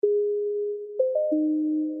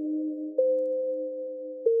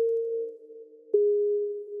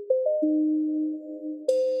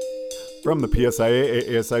From the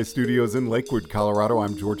PSIA ASI studios in Lakewood, Colorado,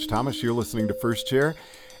 I'm George Thomas. You're listening to First Chair.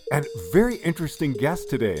 And very interesting guest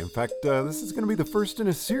today. In fact, this is going to be the first in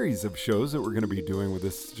a series of shows that we're going to be doing with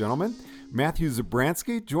this gentleman. Matthew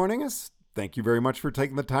Zabransky joining us. Thank you very much for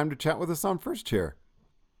taking the time to chat with us on First Chair.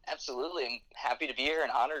 Absolutely. I'm happy to be here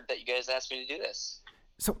and honored that you guys asked me to do this.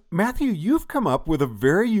 So, Matthew, you've come up with a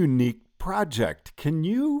very unique project. Can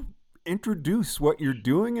you introduce what you're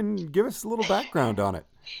doing and give us a little background on it?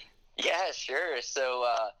 Yeah, sure. So,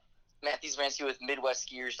 Matthew Zabransky with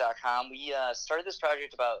MidwestSkiers.com. We started this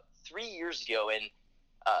project about 3 years ago, and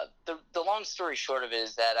the long story short of it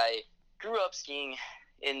is that I grew up skiing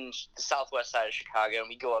in the southwest side of Chicago, and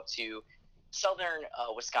we go up to southern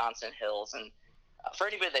Wisconsin hills. And for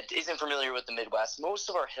anybody that isn't familiar with the Midwest, most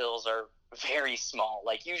of our hills are very small,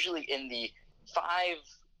 like usually in the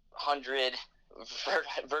 500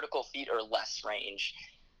 vertical feet or less range.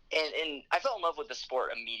 And I fell in love with the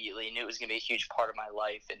sport immediately, knew it was going to be a huge part of my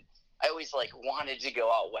life. And I always wanted to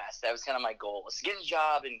go out west. That was kind of my goal, was to get a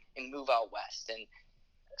job and move out west. And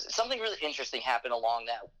something really interesting happened along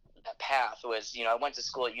that path was, I went to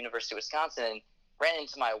school at University of Wisconsin and ran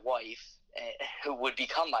into my wife, who would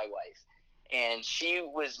become my wife. And she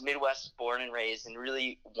was Midwest born and raised and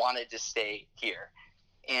really wanted to stay here.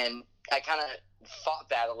 And I kind of fought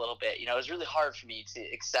that a little bit. It was really hard for me to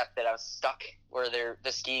accept that I was stuck where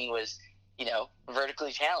the skiing was,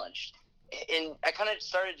 vertically challenged. And I kind of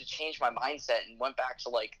started to change my mindset and went back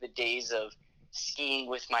to the days of skiing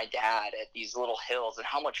with my dad at these little hills and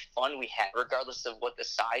how much fun we had, regardless of what the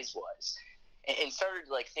size was. And started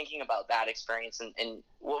thinking about that experience. And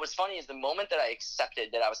what was funny is the moment that I accepted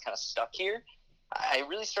that I was kind of stuck here, I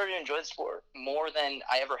really started to enjoy the sport more than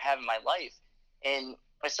I ever have in my life. And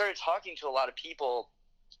I started talking to a lot of people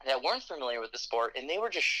that weren't familiar with the sport, and they were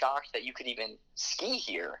just shocked that you could even ski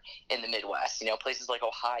here in the Midwest, places like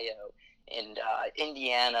Ohio and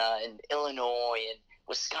Indiana and Illinois and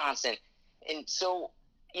Wisconsin. And so,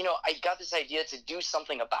 I got this idea to do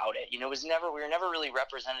something about it. We were never really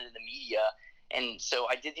represented in the media. And so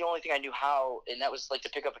I did the only thing I knew how, and that was to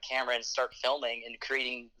pick up a camera and start filming and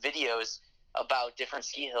creating videos about different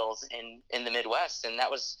ski hills in the Midwest. And that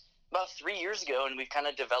was about 3 years ago, and we've kind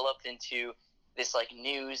of developed into this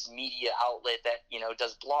news media outlet that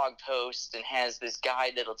does blog posts and has this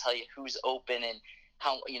guide that'll tell you who's open and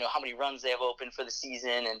how many runs they have open for the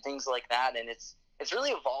season and things like that. And it's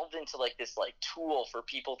really evolved into this tool for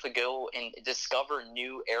people to go and discover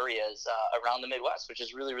new areas around the Midwest, which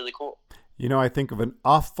is really, really cool. I think of an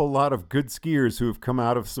awful lot of good skiers who have come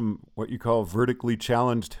out of some what you call vertically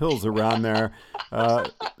challenged hills around there.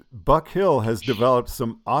 Buck Hill has developed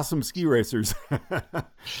some awesome ski racers.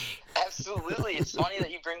 Absolutely. It's funny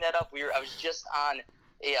that you bring that up. I was just on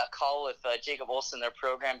a call with Jacob Olson, their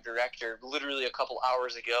program director, literally a couple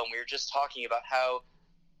hours ago, and we were just talking about how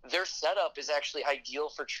their setup is actually ideal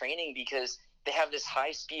for training because they have this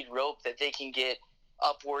high-speed rope that they can get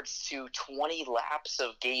upwards to 20 laps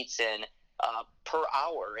of gates in per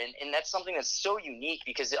hour. And that's something that's so unique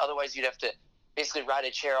because otherwise you'd have to basically ride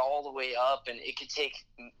a chair all the way up, and it could take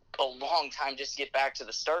a long time just to get back to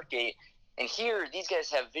the start gate. And here, these guys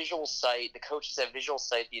have visual sight. The coaches have visual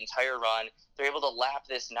sight the entire run. They're able to lap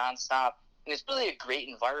this nonstop. And it's really a great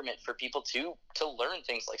environment for people to learn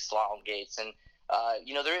things like slalom gates. And,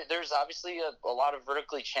 there's obviously a lot of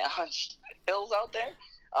vertically challenged hills out there.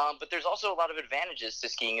 But there's also a lot of advantages to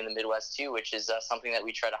skiing in the Midwest too, which is something that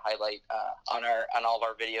we try to highlight on all of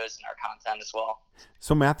our videos and our content as well.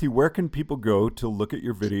 So Matthew, where can people go to look at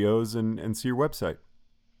your videos and see your website?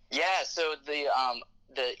 Yeah, so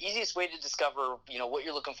the easiest way to discover what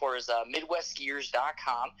you're looking for is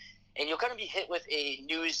MidwestSkiers.com, and you'll kind of be hit with a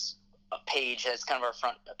news page that's kind of our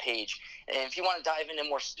front page. And if you want to dive into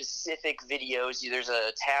more specific videos, there's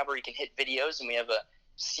a tab where you can hit videos, and we have a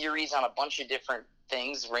series on a bunch of different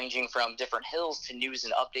things ranging from different hills to news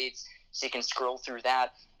and updates, so you can scroll through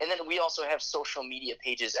that. And then we also have social media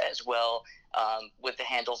pages as well, with the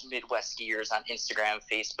handles Midwest Skiers on Instagram,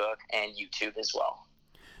 Facebook, and YouTube as well.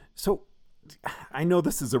 So I know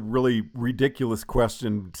this is a really ridiculous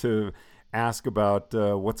question to ask about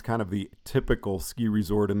what's kind of the typical ski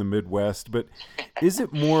resort in the Midwest, but is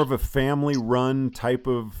it more of a family-run type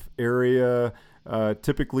of area?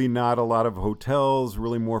 Typically not a lot of hotels,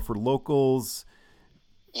 really more for locals?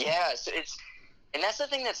 Yeah, so and that's the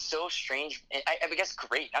thing that's so strange. I guess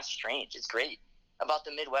great, not strange. It's great about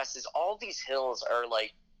the Midwest is all these hills are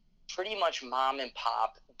pretty much mom and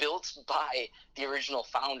pop, built by the original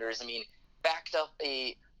founders. I mean, backed up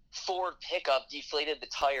a Ford pickup, deflated the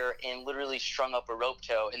tire, and literally strung up a rope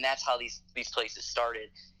tow, and that's how these places started.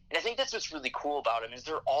 And I think that's what's really cool about them is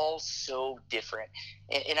they're all so different.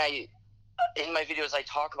 And I in my videos, I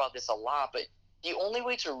talk about this a lot, but the only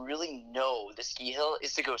way to really know the ski hill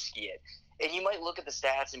is to go ski it. And you might look at the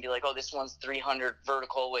stats and be like, oh, this one's 300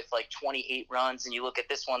 vertical with like 28 runs. And you look at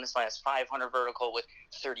this one has 500 vertical with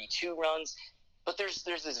 32 runs. But there's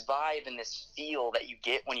this vibe and this feel that you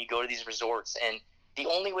get when you go to these resorts. And the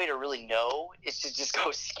only way to really know is to just go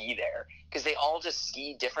ski there, because they all just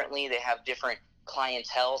ski differently. They have different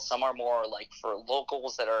clientele. Some are more like for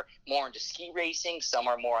locals that are more into ski racing. Some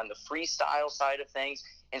are more on the freestyle side of things.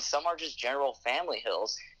 And some are just general family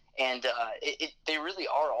hills. And they really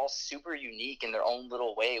are all super unique in their own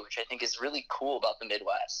little way, which I think is really cool about the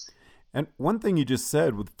Midwest. And one thing you just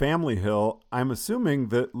said with Family Hill, I'm assuming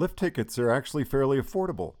that lift tickets are actually fairly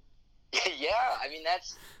affordable. Yeah, I mean,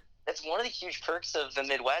 that's one of the huge perks of the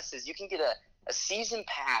Midwest is you can get a season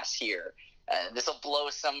pass here. This will blow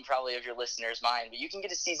some probably of your listeners' mind, but you can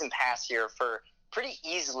get a season pass here for pretty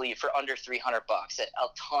easily for under $300 at a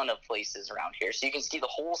ton of places around here. So you can ski the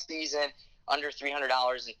whole season under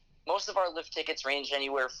 $300, and most of our lift tickets range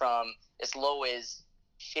anywhere from as low as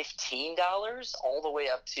 $15 all the way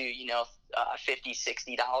up to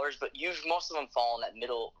 $50-$60, but usually most of them fall in that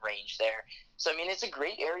middle range there. So I mean, it's a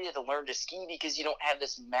great area to learn to ski because you don't have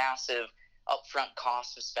this massive upfront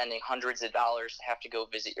cost of spending hundreds of dollars to have to go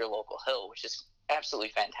visit your local hill, which is absolutely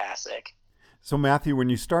fantastic. So Matthew, when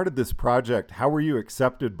you started this project, how were you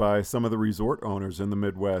accepted by some of the resort owners in the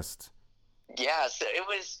Midwest? Yeah, so it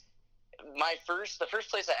was the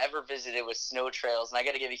first place I ever visited was Snow Trails, and I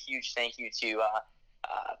got to give a huge thank you to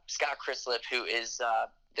Scott Chrislip, who is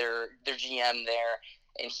their GM there,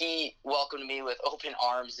 and he welcomed me with open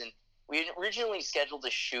arms. And we originally scheduled a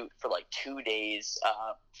shoot for like 2 days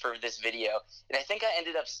for this video, and I think I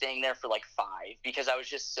ended up staying there for like 5 because I was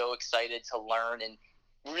just so excited to learn and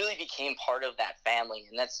really became part of that family.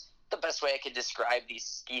 And that's the best way I could describe these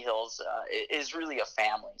ski hills, is really a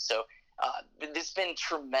family. So it's been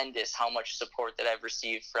tremendous how much support that I've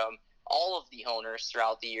received from all of the owners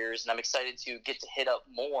throughout the years, and I'm excited to get to hit up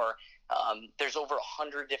more. There's over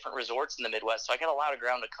 100 different resorts in the Midwest, so I got a lot of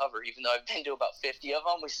ground to cover. Even though I've been to about 50 of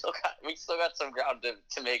them, we still got some ground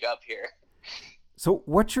to make up here. So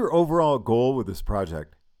what's your overall goal with this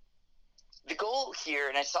project? The goal here,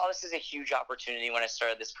 and I saw this as a huge opportunity when I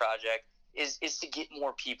started this project, is to get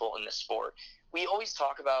more people in the sport. We always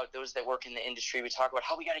talk about those that work in the industry. We talk about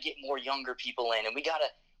how we got to get more younger people in, and we got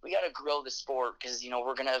to grow the sport because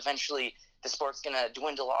we're gonna eventually, the sport's gonna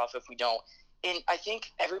dwindle off if we don't. And I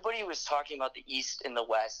think everybody was talking about the East and the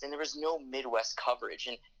West, and there was no Midwest coverage.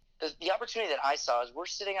 And the opportunity that I saw is we're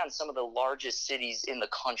sitting on some of the largest cities in the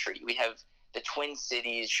country. We have the Twin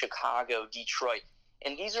Cities, Chicago, Detroit.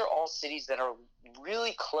 And these are all cities that are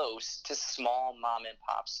really close to small mom and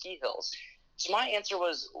pop ski hills. So my answer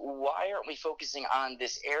was, why aren't we focusing on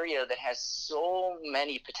this area that has so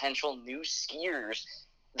many potential new skiers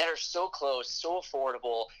that are so close, so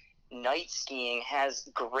affordable? Night skiing has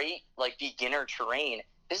great beginner terrain.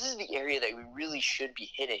 This is the area that we really should be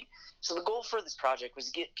hitting. So the goal for this project was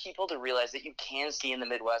to get people to realize that you can ski in the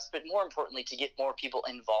Midwest, but more importantly, to get more people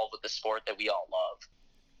involved with the sport that we all love.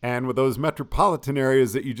 And with those metropolitan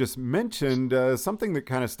areas that you just mentioned, something that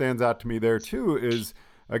kind of stands out to me there too is,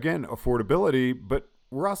 again, affordability, but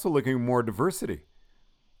we're also looking at more diversity.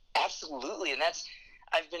 Absolutely. And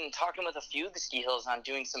I've been talking with a few of the ski hills on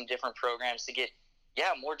doing some different programs to get,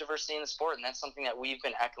 more diversity in the sport. And that's something that we've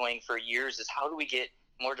been echoing for years, is how do we get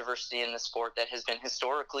more diversity in the sport that has been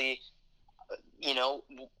historically,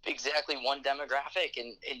 exactly one demographic.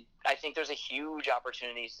 And I think there's a huge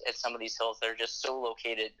opportunity at some of these hills that are just so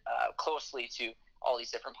located closely to all these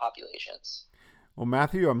different populations. Well,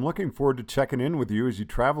 Matthew, I'm looking forward to checking in with you as you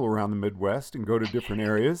travel around the Midwest and go to different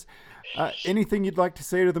areas. Anything you'd like to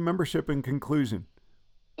say to the membership in conclusion?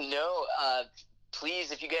 No,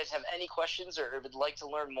 please, if you guys have any questions or would like to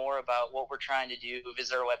learn more about what we're trying to do,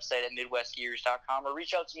 visit our website at midwestskiers.com or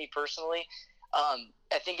reach out to me personally.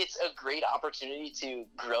 I think it's a great opportunity to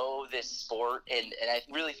grow this sport, and I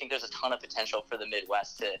really think there's a ton of potential for the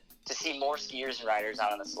Midwest to see more skiers and riders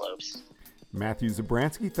out on the slopes. Matthew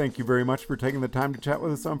Zabransky, thank you very much for taking the time to chat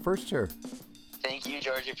with us on First Chair. Thank you,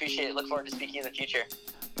 George. I appreciate it. Look forward to speaking in the future.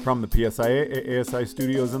 From the PSIA ASI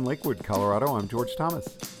studios in Lakewood, Colorado, I'm George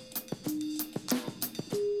Thomas.